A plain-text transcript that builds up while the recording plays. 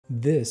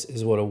This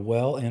is what a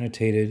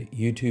well-annotated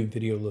YouTube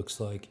video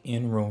looks like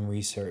in Roam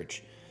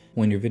Research.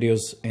 When your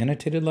video's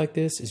annotated like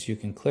this, is you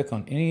can click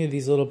on any of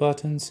these little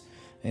buttons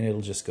and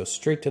it'll just go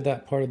straight to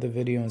that part of the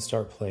video and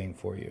start playing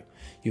for you.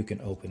 You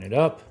can open it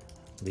up,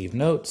 leave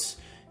notes,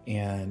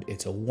 and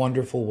it's a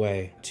wonderful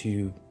way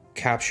to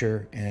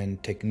capture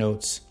and take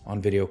notes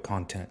on video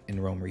content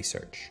in Roam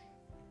Research.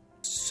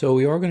 So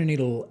we are going to need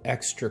a little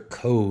extra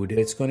code.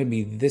 It's going to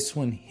be this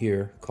one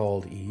here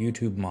called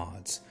YouTube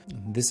Mods.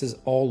 This is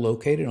all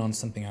located on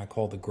something I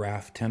call the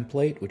graph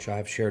template, which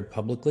I've shared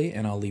publicly,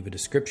 and I'll leave a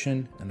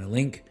description and a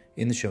link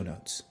in the show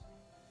notes.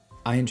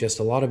 I ingest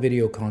a lot of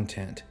video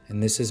content,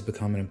 and this has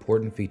become an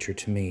important feature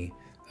to me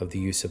of the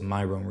use of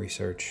my Roam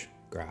Research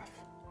graph.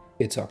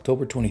 It's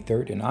October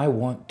 23rd and I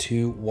want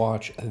to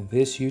watch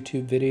this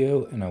YouTube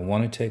video and I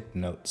want to take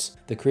notes.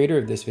 The creator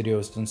of this video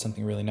has done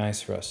something really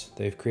nice for us.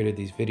 They've created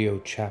these video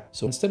chapters.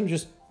 So instead of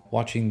just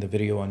watching the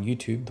video on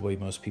YouTube the way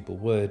most people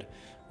would,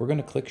 we're going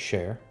to click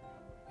share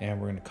and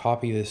we're going to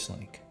copy this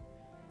link.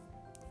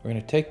 We're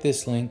going to take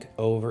this link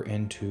over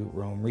into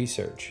Roam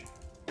Research.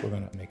 We're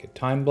going to make a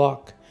time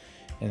block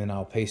and then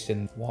I'll paste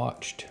in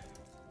watched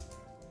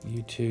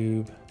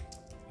YouTube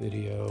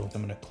video.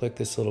 I'm going to click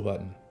this little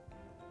button.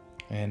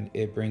 And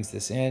it brings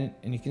this in,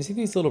 and you can see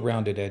these little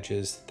rounded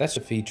edges. That's a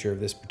feature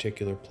of this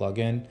particular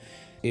plugin.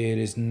 It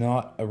is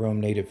not a Roam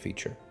native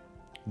feature.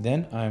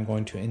 Then I'm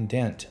going to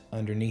indent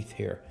underneath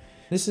here.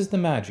 This is the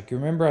magic. You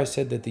remember I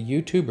said that the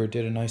YouTuber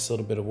did a nice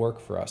little bit of work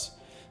for us.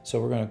 So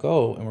we're gonna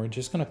go and we're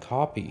just gonna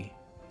copy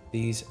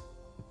these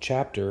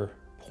chapter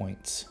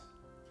points.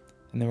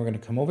 And then we're gonna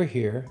come over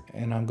here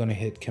and I'm gonna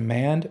hit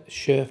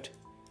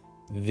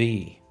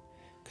Command-Shift-V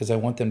because I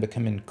want them to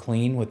come in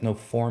clean with no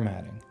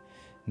formatting.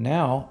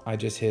 Now I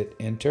just hit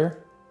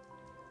enter,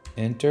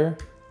 enter,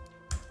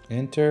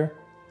 enter.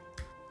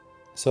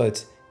 So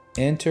it's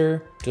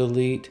enter,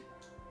 delete,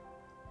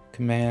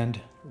 command,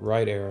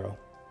 right arrow.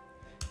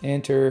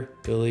 Enter,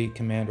 delete,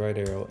 command, right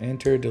arrow.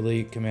 Enter,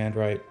 delete, command,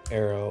 right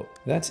arrow.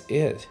 That's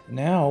it.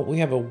 Now we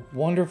have a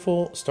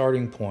wonderful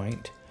starting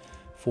point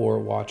for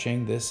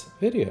watching this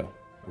video.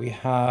 We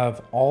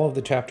have all of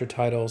the chapter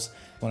titles.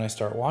 When I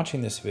start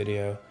watching this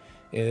video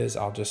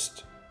I'll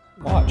just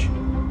watch.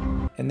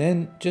 And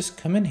then just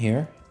come in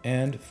here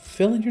and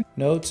fill in your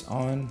notes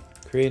on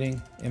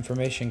creating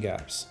information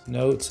gaps,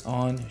 notes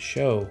on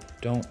show,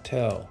 don't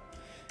tell.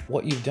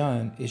 What you've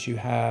done is you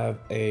have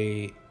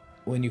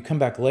when you come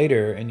back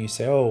later and you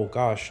say, oh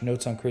gosh,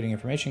 notes on creating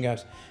information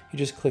gaps, you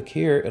just click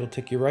here, it'll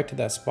take you right to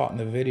that spot in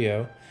the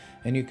video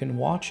and you can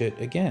watch it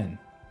again.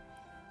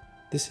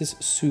 This is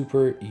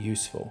super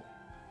useful.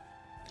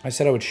 I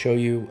said I would show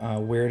you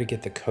where to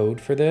get the code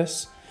for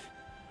this.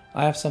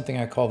 I have something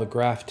I call the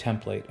graph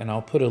template, and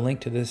I'll put a link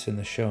to this in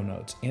the show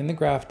notes. In the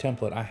graph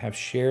template, I have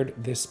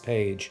shared this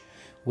page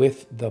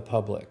with the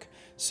public.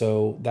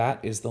 So that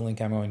is the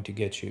link I'm going to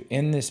get you.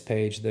 In this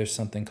page, there's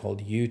something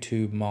called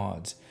YouTube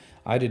Mods.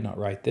 I did not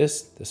write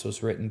this. This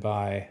was written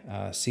by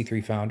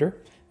C3 Founder,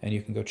 and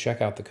you can go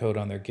check out the code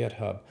on their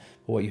GitHub.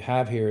 But what you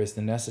have here is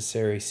the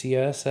necessary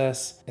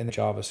CSS and the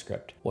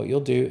JavaScript. What you'll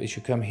do is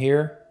you come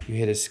here, you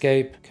hit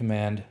Escape,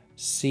 Command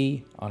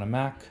C on a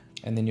Mac,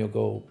 and then you'll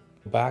go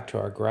back to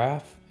our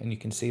graph, and you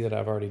can see that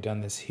I've already done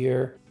this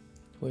here.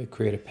 We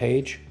create a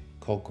page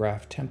called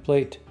graph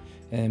template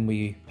and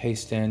we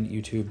paste in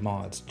YouTube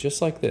Mods just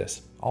like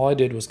this. All I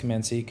did was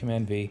Command C,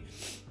 Command V,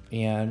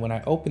 and when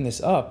I open this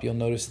up you'll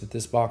notice that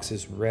this box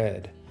is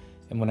red,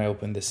 and when I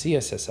open the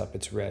CSS up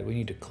it's red. We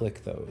need to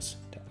click those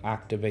to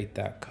activate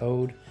that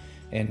code,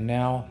 and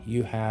now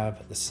you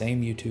have the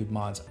same YouTube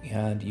Mods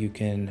and you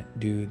can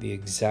do the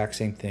exact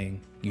same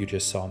thing you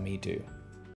just saw me do.